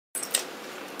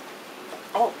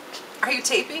Oh, are you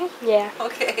taping? Yeah.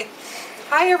 Okay.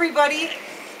 Hi everybody.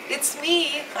 It's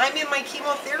me. I'm in my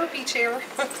chemotherapy chair.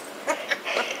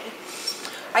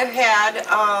 I've had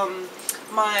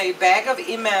my bag of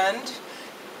Emend.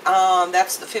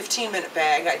 That's the 15-minute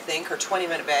bag, I think, or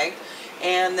 20-minute bag.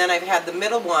 And then I've had the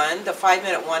middle one, the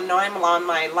 5-minute one. Now I'm on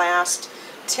my last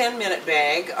 10-minute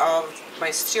bag of my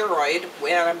steroid,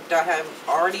 and I've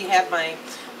already had my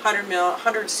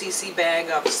 100 cc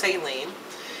bag of saline.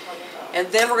 And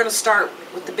then we're going to start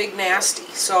with the big nasty.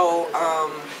 So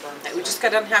we just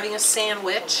got done having a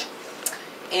sandwich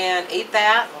and ate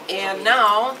that. And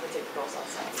now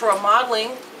for a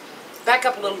modeling, back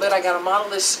up a little bit, I got to model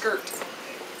this skirt.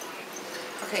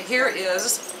 Okay, here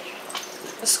is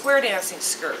a square dancing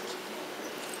skirt.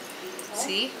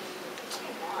 See?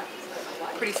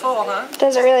 Pretty full, huh?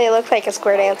 Doesn't really look like a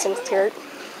square dancing skirt.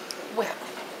 Well,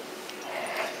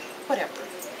 whatever.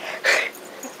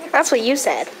 That's what you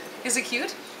said. Is it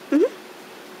cute? Mhm.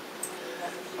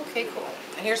 Okay, cool.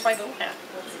 And here's my little hat.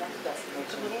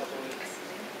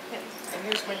 And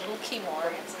here's my little chemo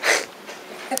arm.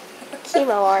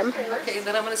 Chemo arm. Okay,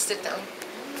 then I'm going to sit down.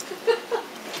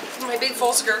 My big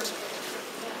full skirt.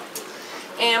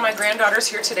 And my granddaughter's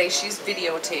here today. She's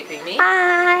videotaping me.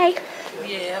 Hi.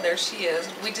 Yeah, there she is.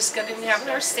 We just got in having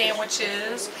our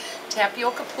sandwiches,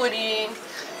 tapioca pudding,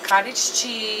 cottage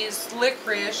cheese,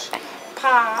 licorice,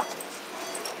 pop,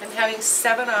 and having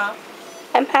 7-Up.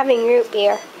 I'm having root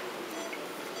beer.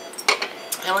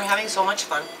 And we're having so much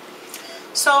fun.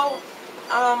 So,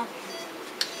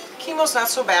 chemo's not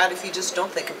so bad if you just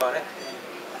don't think about it.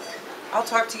 I'll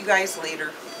talk to you guys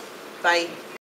later. Bye.